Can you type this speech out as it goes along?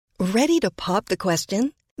Ready to pop the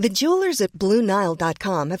question? The jewelers at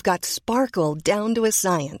BlueNile.com have got sparkle down to a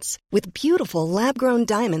science with beautiful lab-grown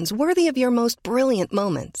diamonds worthy of your most brilliant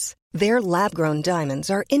moments. Their lab-grown diamonds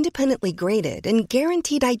are independently graded and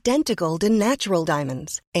guaranteed identical to natural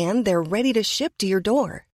diamonds, and they're ready to ship to your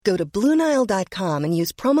door. Go to BlueNile.com and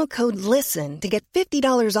use promo code LISTEN to get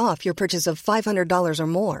 $50 off your purchase of $500 or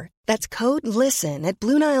more. That's code LISTEN at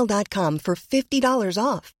BlueNile.com for $50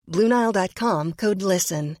 off. BlueNile.com, code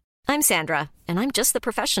LISTEN. I'm Sandra, and I'm just the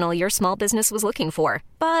professional your small business was looking for.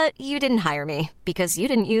 But you didn't hire me because you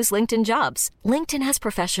didn't use LinkedIn Jobs. LinkedIn has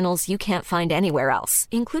professionals you can't find anywhere else,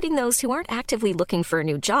 including those who aren't actively looking for a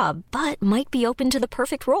new job, but might be open to the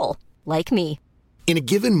perfect role, like me. In a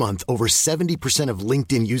given month, over 70% of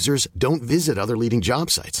LinkedIn users don't visit other leading job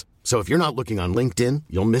sites. So if you're not looking on LinkedIn,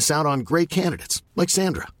 you'll miss out on great candidates like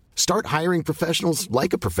Sandra. Start hiring professionals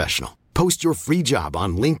like a professional. Post your free job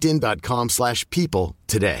on linkedin.com/people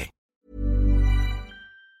today.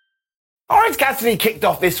 Orange Cassidy kicked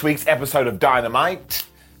off this week's episode of Dynamite.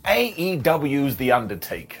 AEW's The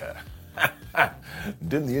Undertaker.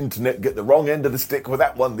 Didn't the internet get the wrong end of the stick with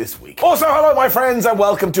that one this week? Also, hello my friends and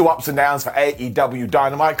welcome to Ups and Downs for AEW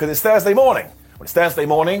Dynamite, because it's Thursday morning. When it's Thursday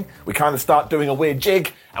morning, we kind of start doing a weird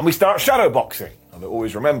jig and we start shadowboxing. And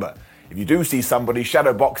always remember, if you do see somebody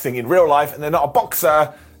shadowboxing in real life and they're not a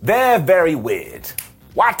boxer, they're very weird.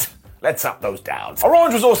 What? Let's up those downs.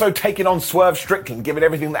 Orange was also taking on Swerve Strickland, given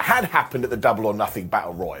everything that had happened at the Double or Nothing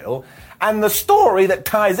Battle Royal, and the story that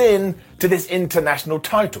ties in to this international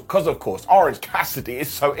title. Because, of course, Orange Cassidy is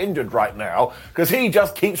so injured right now, because he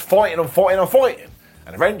just keeps fighting and fighting and fighting.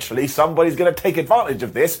 And eventually somebody's going to take advantage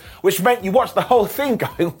of this, which meant you watch the whole thing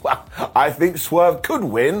going, well, I think Swerve could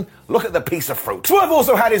win. Look at the piece of fruit. Swerve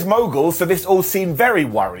also had his moguls, so this all seemed very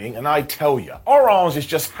worrying, and I tell you, Orange is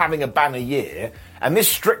just having a banner year, and this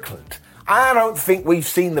Strickland, I don't think we've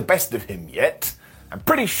seen the best of him yet. I'm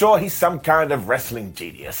pretty sure he's some kind of wrestling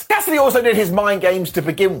genius. Cassidy also did his mind games to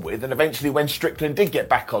begin with, and eventually when Strickland did get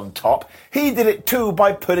back on top, he did it too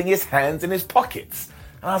by putting his hands in his pockets.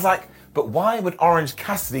 And I was like, but why would Orange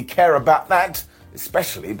Cassidy care about that?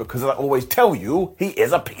 Especially because, as I always tell you, he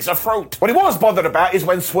is a piece of fruit. What he was bothered about is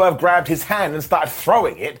when Swerve grabbed his hand and started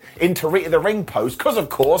throwing it into the ring post, because, of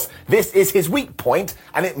course, this is his weak point,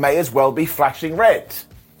 and it may as well be flashing red.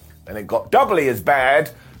 Then it got doubly as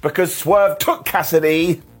bad, because Swerve took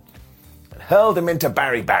Cassidy and hurled him into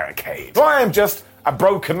Barry Barricade. So I am just a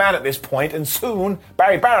broken man at this point, and soon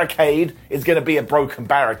Barry Barricade is going to be a broken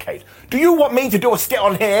barricade. Do you want me to do a skit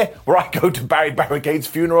on here where I go to Barry Barricade's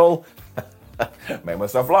funeral? Made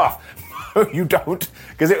myself laugh. No, you don't,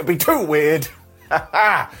 because it would be too weird.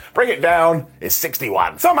 Bring it down. It's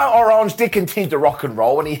 61. Somehow Orange did continue to rock and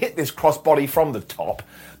roll, and he hit this crossbody from the top.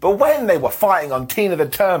 But when they were fighting on Tina the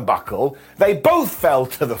Turnbuckle, they both fell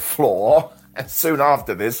to the floor. And soon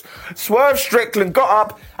after this, Swerve Strickland got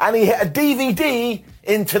up and he hit a DVD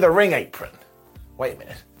into the ring apron. Wait a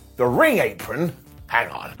minute. The ring apron? Hang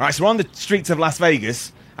on. All right, so we're on the streets of Las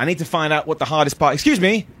Vegas. I need to find out what the hardest part... Excuse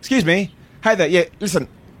me. Hey there, yeah, listen.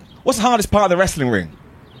 What's the hardest part of the wrestling ring?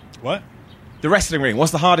 What? The wrestling ring.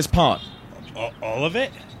 What's the hardest part? All of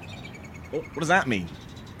it? What does that mean?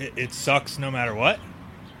 It sucks no matter what?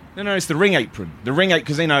 No, it's the ring apron. The ring apron,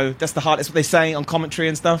 because, you know, that's the hardest, what they say on commentary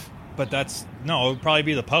and stuff. But that's... No, it would probably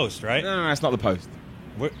be the post, right? No, it's not the post.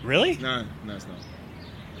 Really? No, it's not.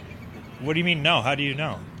 What do you mean no? How do you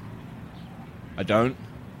know? I don't.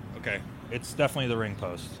 Okay, it's definitely the ring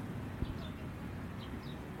post.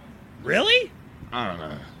 Really? I don't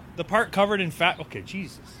know. The part covered in fat... Okay,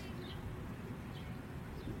 Jesus.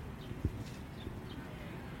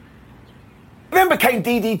 Then became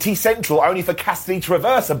DDT Central, only for Cassidy to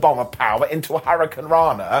reverse a bomb of power into a Hurricane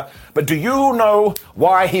Rana. But do you know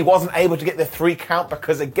why he wasn't able to get the 3 count?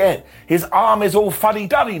 Because again, his arm is all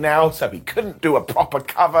fuddy-duddy now, so he couldn't do a proper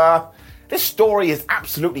cover. This story is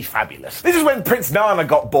absolutely fabulous. This is when Prince Nana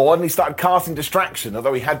got bored and he started casting distraction,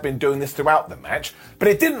 although he had been doing this throughout the match. But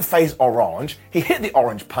it didn't faze Orange. He hit the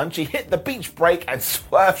orange punch, he hit the beach break, and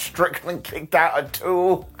Swerve Strickland kicked out a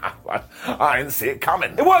 2. I didn't see it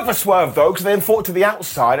coming. It worked for Swerve though, because they then fought to the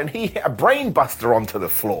outside and he hit a brain buster onto the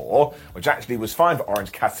floor, which actually was fine for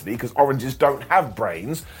Orange Cassidy because oranges don't have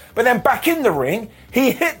brains. But then back in the ring,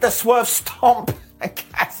 he hit the Swerve Stomp and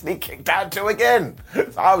Cassidy kicked out 2 again.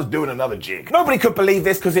 So I was doing another jig. Nobody could believe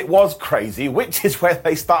this because it was crazy, which is when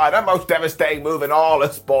they started a most devastating move in all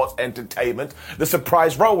of sports entertainment, the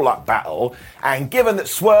surprise roll-up battle. And given that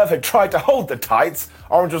Swerve had tried to hold the tights,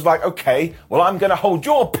 Orange was like, okay, well, I'm going to hold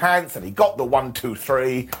your pants. And he got the 1, 2,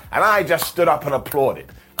 3. And I just stood up and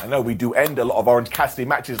applauded. I know we do end a lot of Orange Cassidy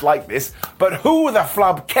matches like this, but who the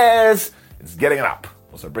flub cares? It's getting it up.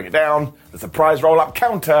 Also bring it down, the surprise roll-up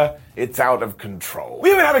counter, it's out of control.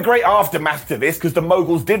 We even had a great aftermath to this because the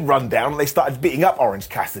moguls did run down and they started beating up Orange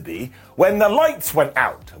Cassidy when the lights went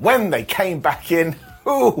out. When they came back in,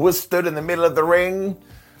 who was stood in the middle of the ring?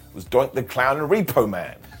 It was Doink the Clown and Repo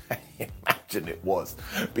Man. Imagine it was.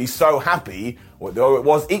 Be so happy, although it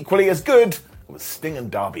was equally as good, was Sting and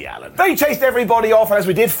Darby Allin. They chased everybody off, and as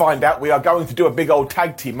we did find out, we are going to do a big old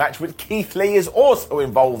tag team match which Keith Lee is also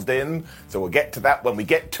involved in, so we'll get to that when we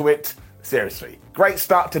get to it. Seriously, great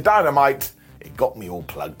start to Dynamite. It got me all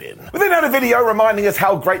plugged in. We then had a video reminding us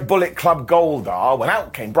how great Bullet Club Gold are, when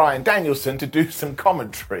out came Bryan Danielson to do some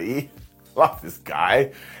commentary. Love this guy.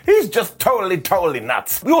 He's just totally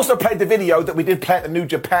nuts. We also played the video that we did play at the New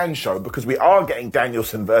Japan show because we are getting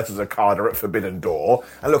Danielson versus Okada at Forbidden Door.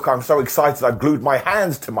 And look, I'm so excited I glued my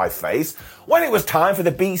hands to my face when it was time for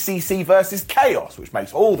the BCC versus Chaos, which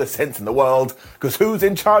makes all the sense in the world because who's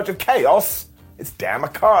in charge of Chaos? It's damn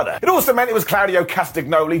Okada. It also meant it was Claudio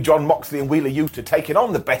Castagnoli, John Moxley and Wheeler Yuta taking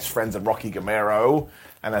on the Best Friends and Rocky Romero.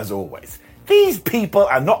 And as always, these people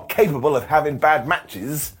are not capable of having bad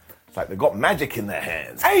matches. It's like they've got magic in their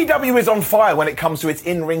hands. AEW is on fire when it comes to its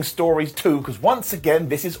in-ring stories too, because once again,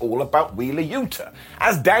 this is all about Wheeler Yuta.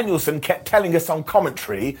 As Danielson kept telling us on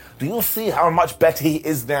commentary, do you see how much better he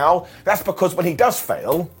is now? That's because when he does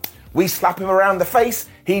fail, we slap him around the face,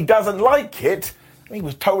 he doesn't like it. He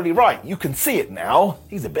was totally right. You can see it now.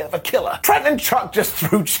 He's a bit of a killer. Trent and Chuck just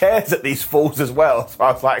threw chairs at these fools as well. So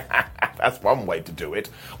I was like, that's one way to do it.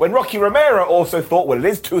 When Rocky Romero also thought, well, it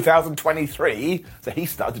is 2023, so he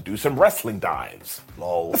started to do some wrestling dives.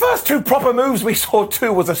 Lol. The first two proper moves we saw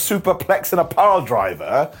too was a superplex and a pile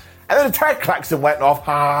driver. And then a tag klaxon went off,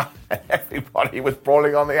 and everybody was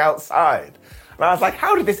brawling on the outside. And I was like,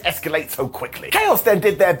 how did this escalate so quickly? Chaos then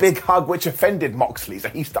did their big hug, which offended Moxley, so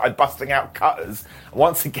he started busting out cutters. And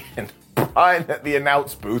once again, Brian at the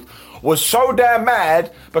announce booth was so damn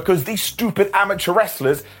mad because these stupid amateur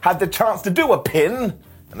wrestlers had the chance to do a pin,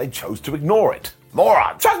 and they chose to ignore it.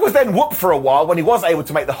 Moron. Chuck was then whooped for a while when he was able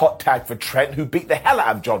to make the hot tag for Trent, who beat the hell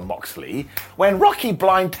out of John Moxley, when Rocky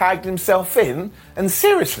blind tagged himself in, and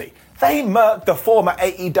seriously, they murked the former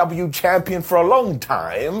AEW champion for a long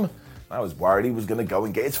time. I was worried he was going to go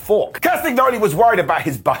and get his fork. Castagnoli was worried about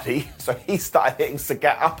his buddy, so he started hitting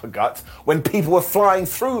Sagat uppercuts when people were flying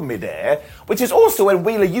through midair, which is also when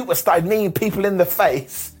Wheeler Yuta started kneeing people in the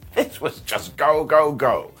face. This was just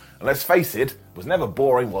go. And let's face it, was never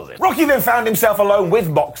boring, was it? Rocky then found himself alone with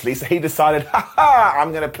Moxley, so he decided,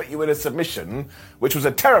 I'm going to put you in a submission, which was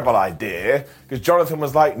a terrible idea, because Jonathan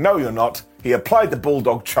was like, no, you're not. He applied the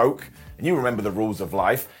bulldog choke. And you remember the rules of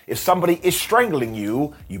life. If somebody is strangling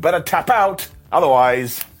you, you better tap out.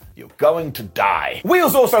 Otherwise, you're going to die.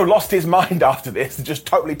 Wheels also lost his mind after this and just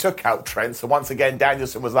totally took out Trent. So once again,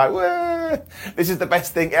 Danielson was like, well, this is the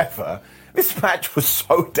best thing ever. This match was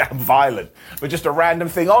so damn violent. But just a random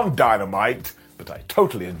thing on Dynamite. But I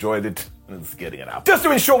totally enjoyed it. And it's getting it up. Just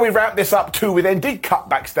to ensure we wrap this up too, we then did cut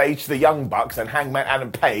backstage to the Young Bucks and Hangman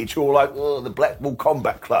Adam Page, who were like, oh, the Blackpool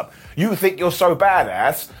Combat Club. You think you're so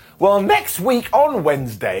badass? Well, next week on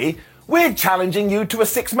Wednesday, we're challenging you to a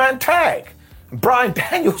 6-man tag. Bryan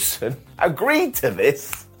Danielson agreed to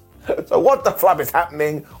this. So what the flub is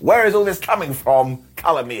happening? Where is all this coming from?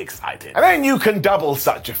 Colour me excited. And then you can double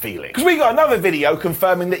such a feeling. Because we got another video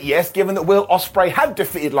confirming that yes, given that Will Ospreay had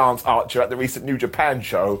defeated Lance Archer at the recent New Japan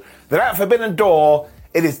show, that at Forbidden Door,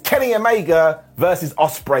 it is Kenny Omega versus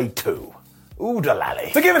Ospreay 2.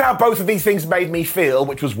 Ooh-da-lally. So given how both of these things made me feel,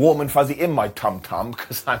 which was warm and fuzzy in my tum-tum,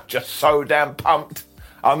 because I'm just so damn pumped,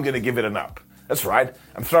 I'm going to give it an up. That's right,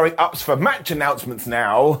 I'm throwing ups for match announcements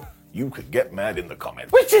now. You could get mad in the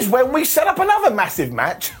comments. Which is when we set up another massive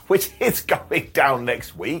match, which is going down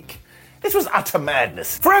next week. This was utter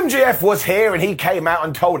madness. For MJF was here and he came out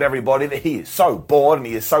and told everybody that he is so bored and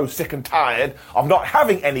he is so sick and tired of not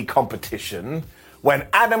having any competition when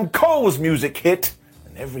Adam Cole's music hit.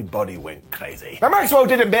 Everybody went crazy. Now, Maxwell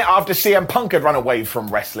did admit after CM Punk had run away from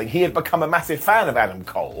wrestling, he had become a massive fan of Adam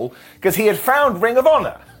Cole because he had found Ring of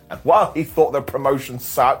Honor. And while he thought the promotion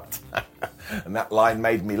sucked, and that line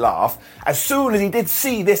made me laugh, as soon as he did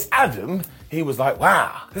see this Adam, he was like,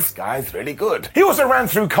 wow, this guy's really good. He also ran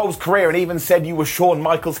through Cole's career and even said you were Shawn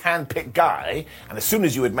Michaels' hand-picked guy, and as soon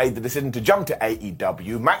as you had made the decision to jump to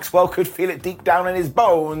AEW, Maxwell could feel it deep down in his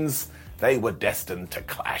bones. They were destined to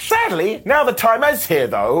clash. Sadly, now the time is here,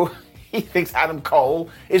 though, he thinks Adam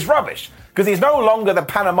Cole is rubbish, because he's no longer the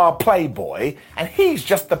Panama Playboy, and he's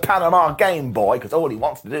just the Panama Game Boy, because all he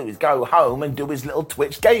wants to do is go home and do his little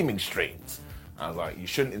Twitch gaming streams. I was like, you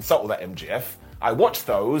shouldn't insult that, MGF. I watch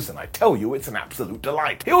those, and I tell you it's an absolute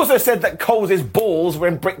delight. He also said that Cole's balls were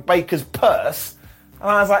in Britt Baker's purse, And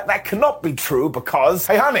I was like, that cannot be true because,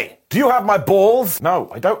 hey honey, do you have my balls? No,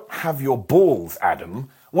 I don't have your balls, Adam.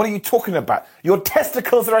 What are you talking about? Your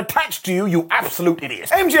testicles are attached to you, you absolute idiot.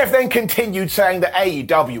 MJF then continued saying that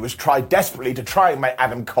AEW has tried desperately to try and make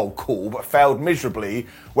Adam Cole cool, but failed miserably,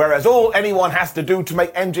 whereas all anyone has to do to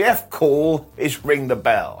make MJF cool is ring the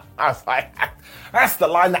bell. I was like, that's the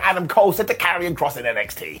line that Adam Cole said to Karrion Kross in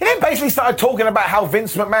NXT. He then basically started talking about how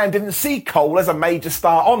Vince McMahon didn't see Cole as a major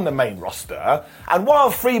star on the main roster, and while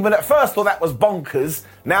Freeman at first thought that was bonkers,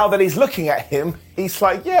 now that he's looking at him, he's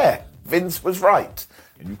like, yeah, Vince was right.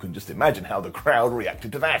 And you can just imagine how the crowd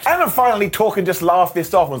reacted to that. And then finally Talking just laughed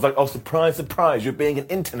this off and was like, oh, surprise, surprise, you're being an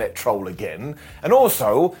internet troll again. And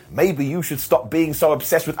also, maybe you should stop being so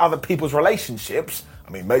obsessed with other people's relationships.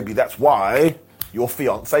 I mean, maybe that's why your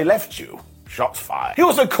fiancé left you. Shots fired. He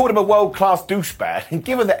also called him a world-class douchebag, and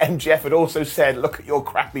given that MJF had also said, look at your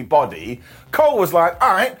crappy body, Cole was like,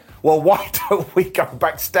 all right, well, why don't we go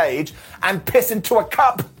backstage and piss into a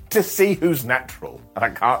cup to see who's natural? And I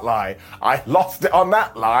can't lie, I lost it on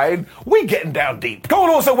that line. We getting down deep. Cole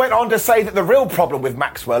also went on to say that the real problem with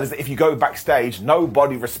Maxwell is that if you go backstage,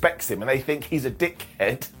 nobody respects him and they think he's a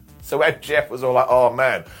dickhead. So MJF was all like, oh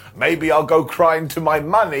man, maybe I'll go crying to my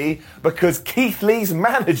money because Keith Lee's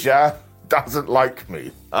manager doesn't like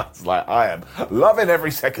me. I was like, I am loving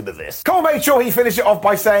every second of this. Cole made sure he finished it off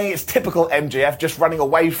by saying it's typical MJF just running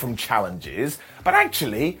away from challenges. But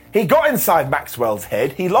actually, he got inside Maxwell's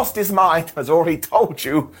head, he lost his mind, as already told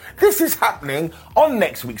you. This is happening on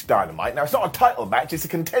next week's Dynamite. Now, it's not a title match, it's a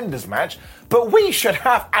contenders match, but we should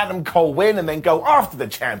have Adam Cole win and then go after the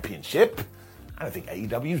championship. I don't think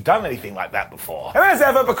AEW's done anything like that before. And as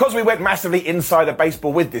ever, because we went massively insider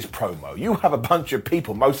baseball with this promo, you have a bunch of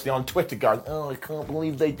people, mostly on Twitter, going, oh, I can't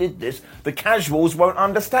believe they did this. The casuals won't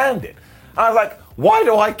understand it. And I was like, why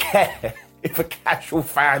do I care if a casual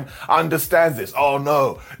fan understands this? Oh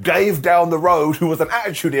no, Dave down the road, who was an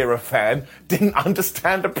Attitude Era fan, didn't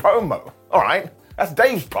understand the promo. All right. That's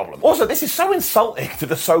Dave's problem. Also, this is so insulting to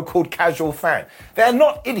the so-called casual fan. They're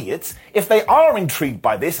not idiots. If they are intrigued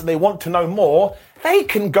by this and they want to know more, they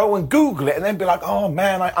can go and Google it and then be like, oh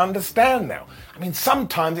man, I understand now. I mean,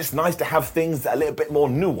 sometimes it's nice to have things that are a little bit more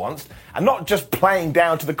nuanced and not just playing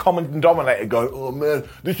down to the common denominator going, oh man,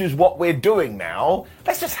 this is what we're doing now.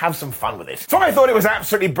 Let's just have some fun with this. So I thought it was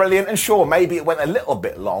absolutely brilliant, and sure, maybe it went a little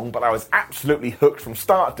bit long, but I was absolutely hooked from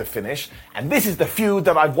start to finish, and this is the feud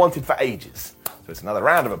that I've wanted for ages. So it's another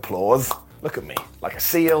round of applause. Look at me, like a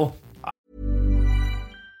seal.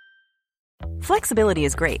 Flexibility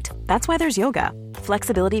is great. That's why there's yoga.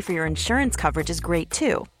 Flexibility for your insurance coverage is great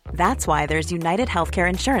too. That's why there's United Healthcare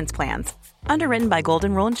Insurance Plans. Underwritten by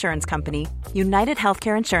Golden Rule Insurance Company, United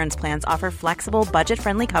Healthcare Insurance Plans offer flexible,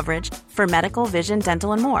 budget-friendly coverage for medical, vision,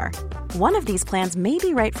 dental, and more. One of these plans may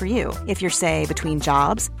be right for you if you're, say, between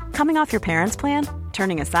jobs, coming off your parents' plan,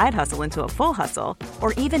 turning a side hustle into a full hustle,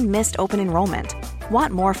 or even missed open enrollment.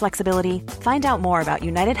 Want more flexibility? Find out more about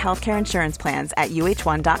United Healthcare Insurance Plans at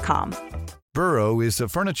uh1.com. Burrow is a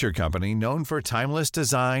furniture company known for timeless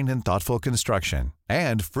design and thoughtful construction,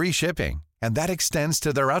 and free shipping, and that extends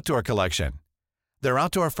to their outdoor collection. Their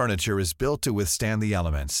outdoor furniture is built to withstand the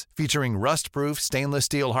elements, featuring rust-proof stainless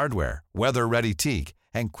steel hardware, weather-ready teak,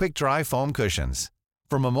 and quick-dry foam cushions.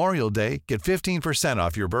 For Memorial Day, get 15%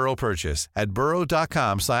 off your Burrow purchase at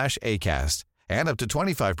burrow.com/ACAST and up to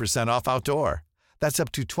 25% off outdoor. That's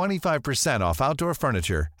up to 25% off outdoor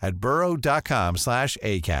furniture at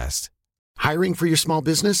burrow.com/ACAST. Hiring for your small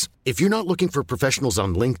business? If you're not looking for professionals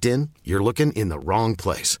on LinkedIn, you're looking in the wrong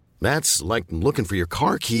place. That's like looking for your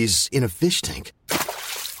car keys in a fish tank.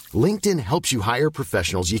 LinkedIn helps you hire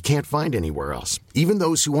professionals you can't find anywhere else, even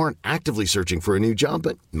those who aren't actively searching for a new job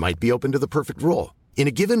but might be open to the perfect role. In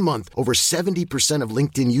a given month, over 70% of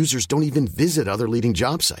LinkedIn users don't even visit other leading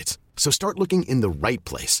job sites. So start looking in the right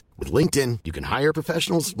place. With LinkedIn, you can hire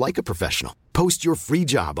professionals like a professional. Post your free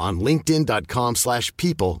job on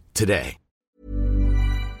linkedin.com/people today.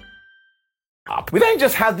 We then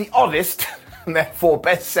just had the oddest and therefore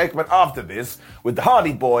best segment after this with the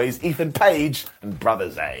Hardy Boys, Ethan Page and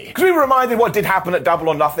Brothers A. Because we were reminded what did happen at Double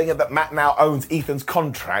or Nothing and that Matt now owns Ethan's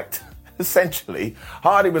contract. Essentially,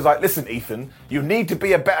 Hardy was like, listen, Ethan, you need to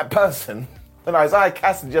be a better person. And Isaiah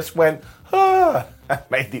Cassidy just went, ah, and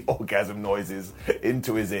made the orgasm noises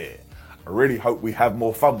into his ear. I really hope we have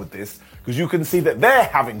more fun with this, because you can see that they're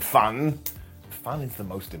having fun. Fun is the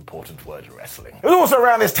most important word in wrestling. It was also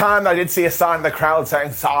around this time that I did see a sign in the crowd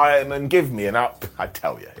saying, Simon, give me an up. I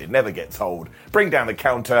tell you, it never gets old. Bring down the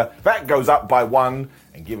counter. That goes up by 1.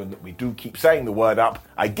 And given that we do keep saying the word up,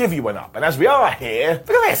 I give you an up. And as we are here,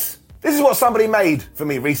 look at this. This is what somebody made for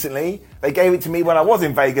me recently. They gave it to me when I was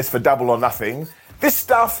in Vegas for Double or Nothing. This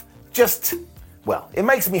stuff just, well, it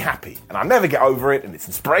makes me happy, and I'll never get over it, and it's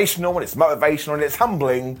inspirational, and it's motivational, and it's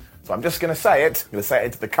humbling, so I'm just going to say it. I'm going to say it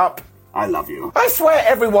into the cup. I love you. I swear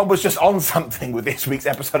everyone was just on something with this week's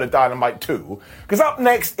episode of Dynamite 2, because up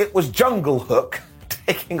next it was Jungle Hook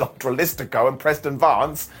taking on Dralistico and Preston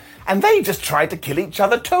Vance, and they just tried to kill each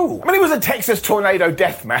other too. I mean, it was a Texas Tornado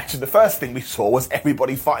death match, and the first thing we saw was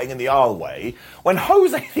everybody fighting in the aisleway when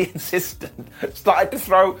Jose, the assistant, started to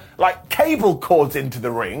throw, like, cable cords into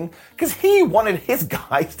the ring because he wanted his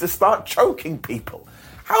guys to start choking people.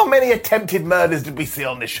 How many attempted murders did we see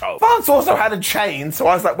on this show? Vance also had a chain, so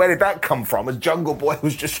I was like, where did that come from? As Jungle Boy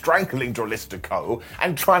was just strangling Dralistico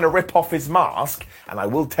and trying to rip off his mask. And I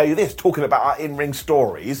will tell you this, talking about our in-ring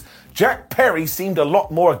stories, Jack Perry seemed a lot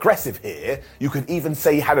more aggressive here. You could even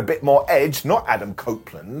say he had a bit more edge, not Adam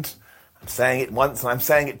Copeland. I'm saying it once and I'm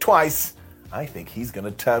saying it twice. I think he's going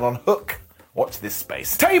to turn on Hook. Watch this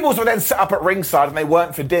space. Tables were then set up at ringside and they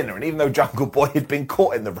weren't for dinner, and even though Jungle Boy had been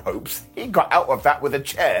caught in the ropes, he got out of that with a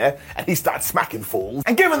chair and he started smacking fools.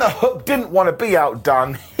 And given that Hook didn't want to be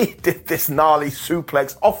outdone, he did this gnarly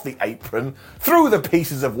suplex off the apron, through the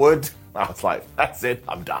pieces of wood. I was like, that's it,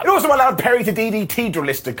 I'm done. It also allowed Perry to DDT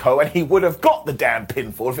Dralistico, and he would have got the damn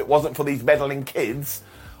pinfall if it wasn't for these meddling kids.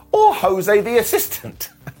 Or Jose the assistant.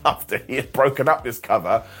 After he had broken up this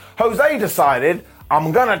cover, Jose decided,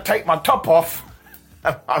 I'm gonna take my top off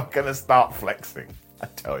and I'm gonna start flexing. I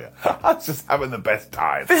tell you, I was just having the best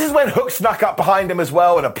time. This is when Hook snuck up behind him as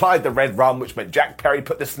well and applied the red rum, which meant Jack Perry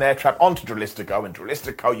put the snare trap onto Dralistico, and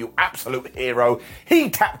Dralistico, you absolute hero, he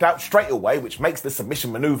tapped out straight away, which makes the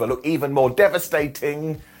submission maneuver look even more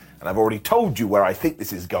devastating. And I've already told you where I think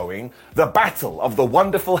this is going. The battle of the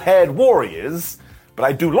wonderful haired warriors. But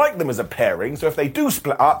I do like them as a pairing, so if they do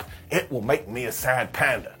split up, it will make me a sad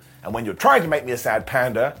panda. And when you're trying to make me a sad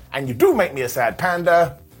panda, and you do make me a sad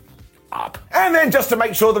panda, up. And then just to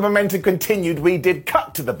make sure the momentum continued, we did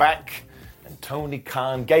cut to the back, and Tony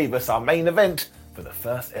Khan gave us our main event for the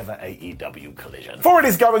first ever AEW collision. For it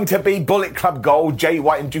is going to be Bullet Club Gold, Jay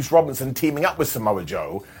White and Juice Robinson teaming up with Samoa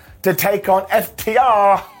Joe to take on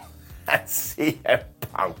FTR and CM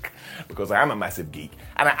Punk. Because I am a massive geek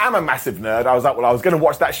and I am a massive nerd, I was like, well, I was going to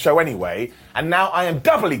watch that show anyway, and now I am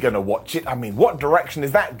doubly going to watch it. I mean, what direction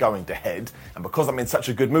is that going to head? And because I'm in such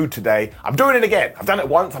a good mood today, I'm doing it again. I've done it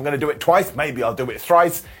once, I'm going to do it twice, maybe I'll do it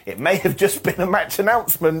thrice. It may have just been a match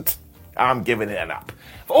announcement. I'm giving it an up.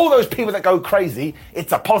 For all those people that go crazy,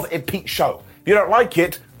 it's a positive Pete show. If you don't like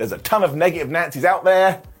it, there's a ton of negative Nancy's out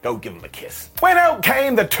there. Go give them a kiss. When out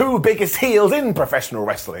came the two biggest heels in professional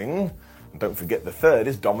wrestling. And don't forget the third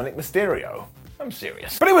is Dominic Mysterio. I'm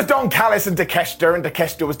serious. But it was Don Callis and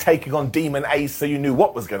Takeshita was taking on Demon Ace, so you knew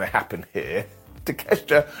what was going to happen here.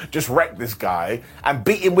 Takeshita just wrecked this guy and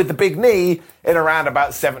beat him with the big knee in around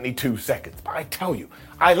about 72 seconds. But I tell you,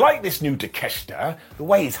 I like this new Takeshita. The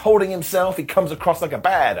way he's holding himself, he comes across like a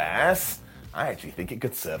badass. I actually think it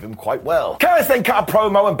could serve him quite well. Callis then cut a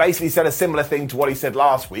promo and basically said a similar thing to what he said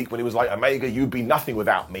last week when he was like, Omega, you'd be nothing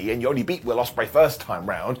without me, and you only beat Will Ospreay first time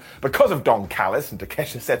round because of Don Callis, and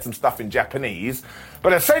Takeshita said some stuff in Japanese.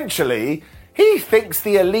 But essentially, he thinks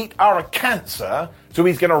the Elite are a cancer, so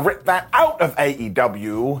he's going to rip that out of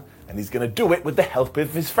AEW, and he's going to do it with the help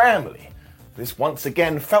of his family. This once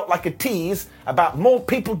again felt like a tease about more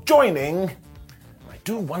people joining. I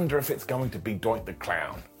do wonder if it's going to be Doink the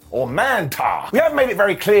Clown. Or Mantar. We have made it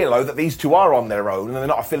very clear, though, that these two are on their own and they're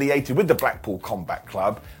not affiliated with the Blackpool Combat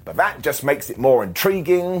Club, but that just makes it more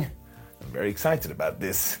intriguing. I'm very excited about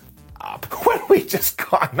this. When we just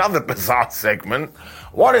got another bizarre segment,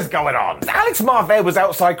 what is going on? Alex Marvez was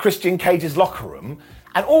outside Christian Cage's locker room,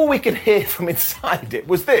 and all we could hear from inside it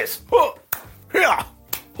was this.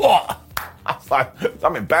 I was like,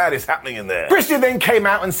 something bad is happening in there. Christian then came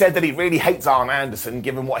out and said that he really hates Arn Anderson,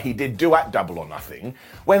 given what he did do at Double or Nothing,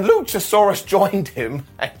 when Luchasaurus joined him,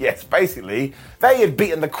 and yes, basically, they had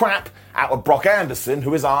beaten the crap out of Brock Anderson,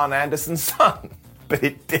 who is Arn Anderson's son. But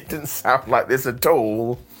it didn't sound like this at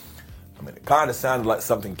all. I mean, it kind of sounded like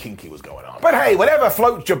something kinky was going on. But hey, whatever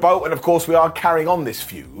floats your boat, and of course we are carrying on this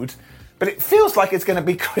feud, but it feels like it's going to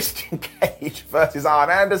be Christian Cage versus Arn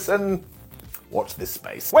Anderson. Watch this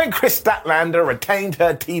space. When Chris Statlander retained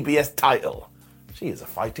her TBS title, she is a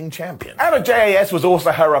fighting champion. Anna JAS was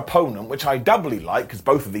also her opponent, which I doubly like because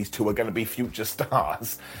both of these two are going to be future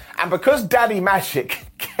stars. And because Daddy Magic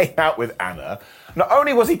came out with Anna, not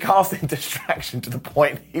only was he casting distraction to the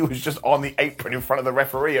point he was just on the apron in front of the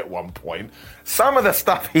referee at one point, some of the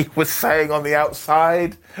stuff he was saying on the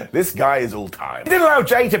outside, this guy is all time. He did allow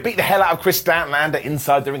Jay to beat the hell out of Chris Statlander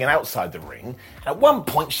inside the ring and outside the ring. And at one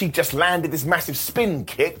point, she just landed this massive spin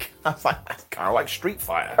kick. I was like, that's kind of like Street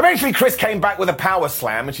Fighter. Eventually, Chris came back with a power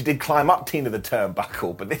slam, and she did climb up Tina the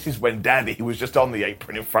turnbuckle, but this is when Daddy was just on the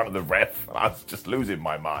apron in front of the ref, and I was just losing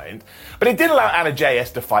my mind. But it did allow Anna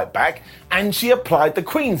J.S. to fight back, and she applied the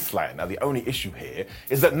Queen Slam. Now, the only issue here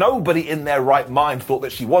is that nobody in their right mind thought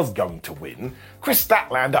that she was going to win. Chris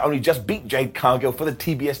Statlander only just beat Jade Cargill for the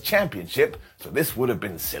TBS Championship, so this would have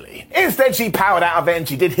been silly. Instead, she powered out of it and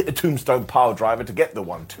she did hit the Tombstone Piledriver to get the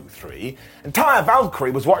 1-2-3. And Taya Valkyrie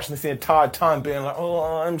was watching this the entire time being like, oh,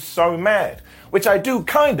 I'm so mad. Which I do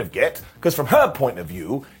kind of get, because from her point of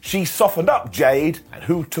view, she softened up Jade, and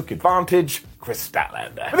who took advantage? Chris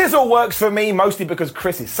Statlander. But this all works for me, mostly because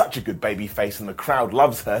Chris is such a good babyface and the crowd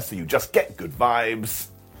loves her, so you just get good vibes.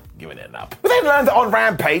 Giving it up. We then learned that on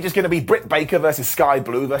Rampage it's going to be Britt Baker versus Sky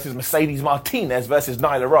Blue versus Mercedes Martinez versus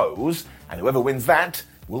Nyla Rose, and whoever wins that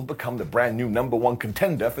will become the brand new #1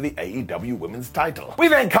 contender for the AEW Women's title. We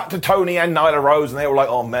then cut to Tony and Nyla Rose, and they were like,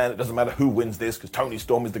 oh man, it doesn't matter who wins this because Tony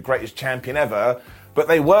Storm is the greatest champion ever, but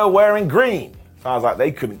they were wearing green. So I was like,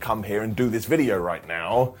 they couldn't come here and do this video right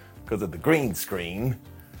now because of the green screen.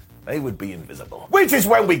 They would be invisible. Which is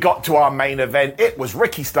when we got to our main event. It was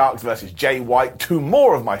Ricky Starks versus Jay White, two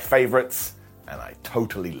more of my favorites, and I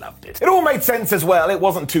totally loved it. It all made sense as well. It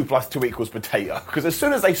wasn't 2 + 2 = potato, because as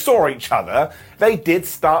soon as they saw each other, they did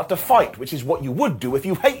start to fight, which is what you would do if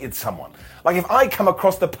you hated someone. Like if I come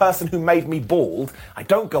across the person who made me bald, I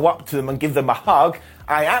don't go up to them and give them a hug.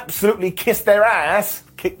 I absolutely kiss their ass.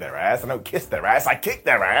 Kick their ass. I don't kiss their ass. I kick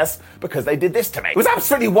their ass because they did this to me. It was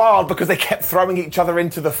absolutely wild because they kept throwing each other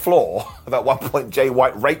into the floor. At one point, Jay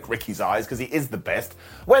White raked Ricky's eyes because he is the best.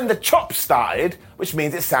 When the chop started, which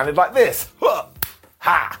means it sounded like this.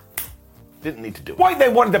 Ha! Didn't need to do it. White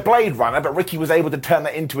then wanted a Blade Runner, but Ricky was able to turn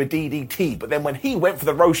that into a DDT. But then when he went for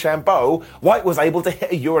the Rochambeau, White was able to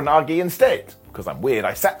hit a Uranagi instead. Because I'm weird,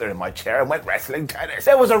 I sat there in my chair and went wrestling tennis.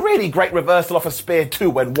 There was a really great reversal off a spear too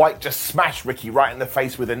when White just smashed Ricky right in the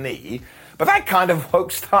face with a knee. But that kind of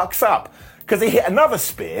woke Starks up. Because he hit another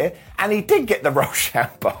spear, and he did get the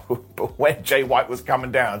Rochambeau. But when Jay White was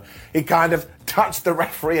coming down, he kind of touched the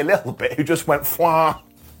referee a little bit, who just went flying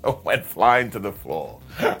to the floor.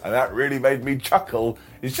 And that really made me chuckle.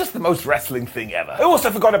 It's just the most wrestling thing ever. I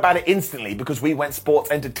also forgot about it instantly because we went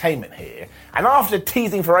sports entertainment here. And after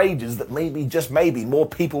teasing for ages that maybe, just maybe, more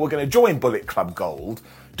people were going to join Bullet Club Gold,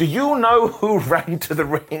 do you know who ran to the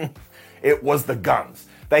ring? It was the Guns.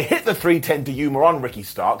 They hit the 310 to Yuma on Ricky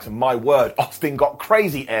Starks, and my word, Austin got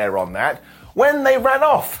crazy air on that. When they ran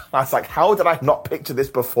off, I was like, how did I not picture this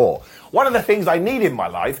before? One of the things I need in my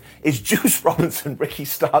life is Juice Robinson, Ricky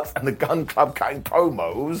Starks, and the Gun Club cutting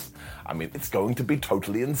promos. I mean, it's going to be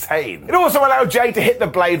totally insane. It also allowed Jay to hit the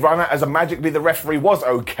Blade Runner, as magically the referee was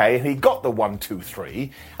okay, and he got the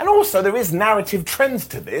 1-2-3. And also, there is narrative trends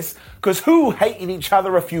to this, because who hated each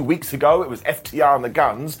other a few weeks ago? It was FTR and the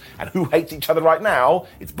Guns. And who hates each other right now?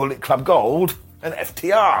 It's Bullet Club Gold and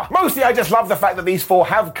FTR. Mostly, I just love the fact that these four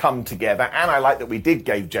have come together, and I like that we did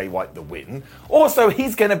give Jay White the win. Also,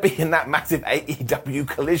 he's going to be in that massive AEW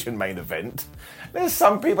Collision main event. There's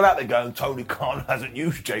some people out there going, Tony Khan hasn't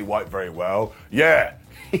used Jay White very well. Yeah,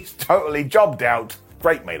 he's totally jobbed out.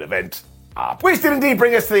 Great main event. Which did indeed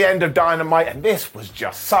bring us to the end of Dynamite, and this was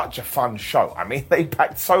just such a fun show. I mean, they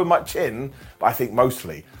packed so much in, but I think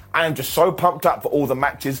mostly I am just so pumped up for all the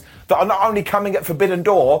matches that are not only coming at Forbidden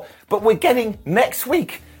Door, but we're getting next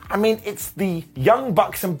week. I mean, it's the Young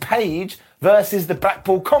Bucks and Paige versus the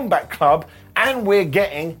Blackpool Combat Club, and we're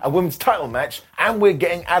getting a women's title match, and we're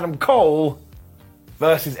getting Adam Cole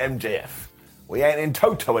versus MJF. We ain't in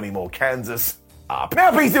Toto anymore, Kansas.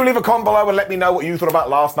 Now, please do leave a comment below and let me know what you thought about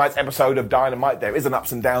last night's episode of Dynamite. There is an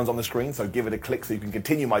ups and downs on the screen, so give it a click so you can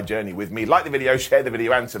continue my journey with me. Like the video, share the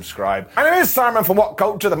video, and subscribe. And it is Simon from What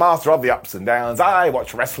Culture, the master of the ups and downs. I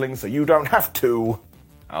watch wrestling so you don't have to.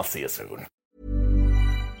 I'll see you soon.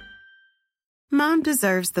 Mom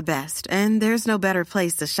deserves the best, and there's no better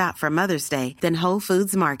place to shop for Mother's Day than Whole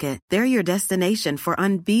Foods Market. They're your destination for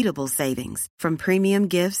unbeatable savings, from premium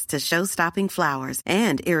gifts to show-stopping flowers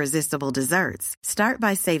and irresistible desserts. Start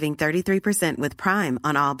by saving 33% with Prime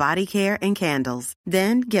on all body care and candles.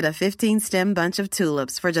 Then get a 15-stem bunch of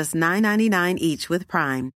tulips for just $9.99 each with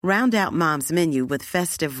Prime. Round out Mom's menu with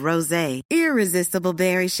festive rosé, irresistible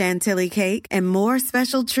berry chantilly cake, and more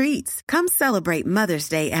special treats. Come celebrate Mother's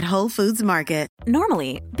Day at Whole Foods Market. Market.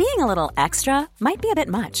 Normally, being a little extra might be a bit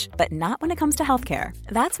much, but not when it comes to healthcare.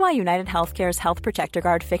 That's why United Healthcare's Health Protector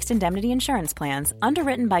Guard fixed indemnity insurance plans,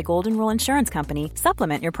 underwritten by Golden Rule Insurance Company,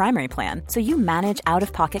 supplement your primary plan so you manage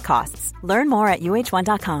out-of-pocket costs. Learn more at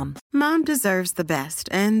uh1.com. Mom deserves the best,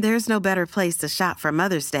 and there's no better place to shop for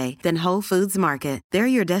Mother's Day than Whole Foods Market. They're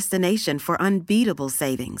your destination for unbeatable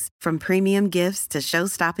savings, from premium gifts to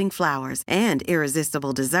show-stopping flowers and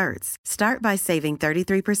irresistible desserts. Start by saving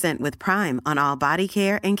 33% with Prime on all body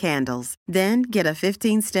care and candles. Then get a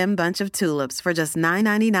 15-stem bunch of tulips for just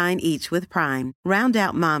 $9.99 each with Prime. Round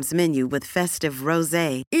out Mom's menu with festive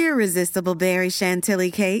rosé, irresistible berry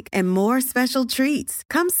chantilly cake, and more special treats.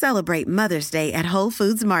 Come celebrate Mother's Day at Whole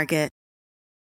Foods Market.